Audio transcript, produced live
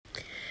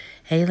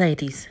Hey,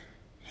 ladies.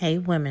 Hey,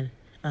 women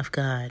of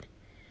God.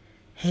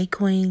 Hey,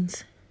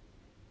 queens.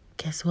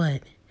 Guess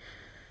what?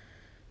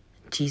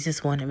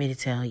 Jesus wanted me to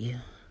tell you.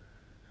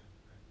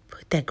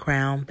 Put that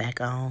crown back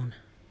on.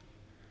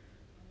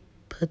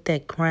 Put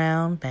that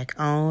crown back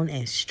on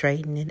and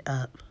straighten it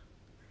up.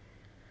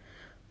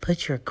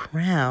 Put your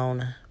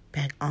crown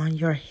back on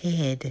your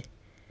head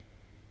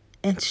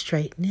and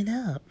straighten it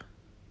up.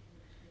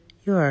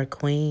 You are a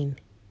queen.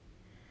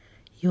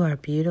 You are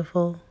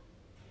beautiful.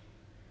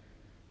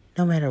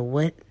 No matter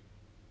what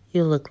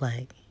you look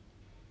like,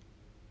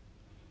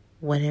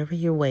 whatever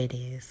your weight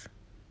is,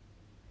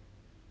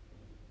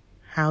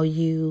 how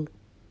you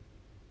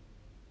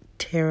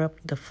tear up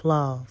the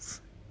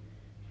flaws,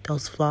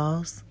 those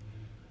flaws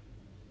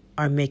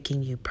are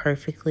making you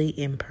perfectly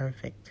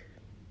imperfect.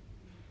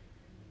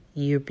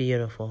 You're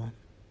beautiful.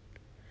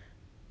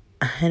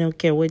 I don't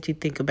care what you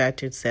think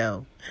about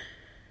yourself.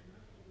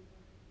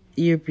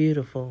 You're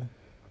beautiful.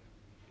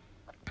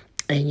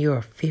 And you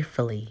are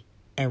fearfully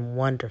and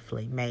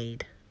wonderfully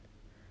made.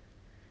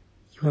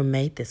 You were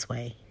made this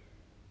way.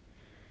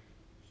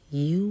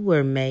 You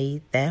were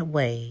made that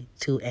way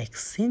to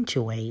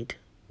accentuate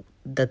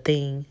the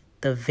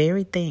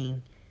very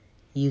thing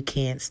you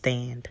can't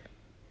stand.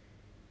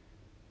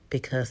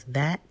 Because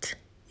that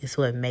is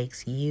what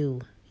makes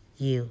you,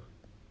 you.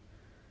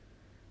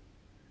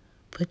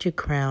 Put your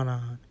crown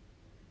on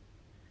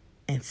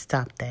and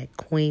stop that.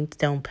 Queens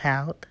don't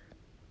pout.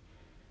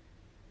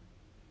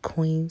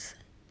 Queens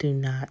do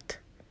not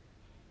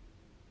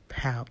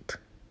pout.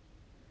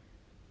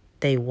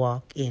 They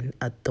walk in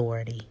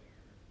authority.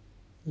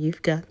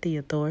 You've got the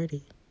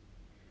authority.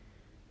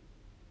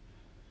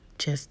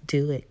 Just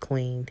do it,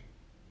 queen.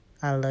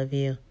 I love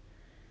you.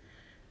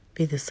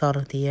 Be the salt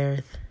of the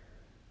earth.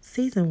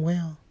 Season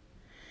well.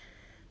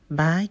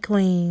 Bye,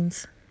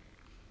 queens.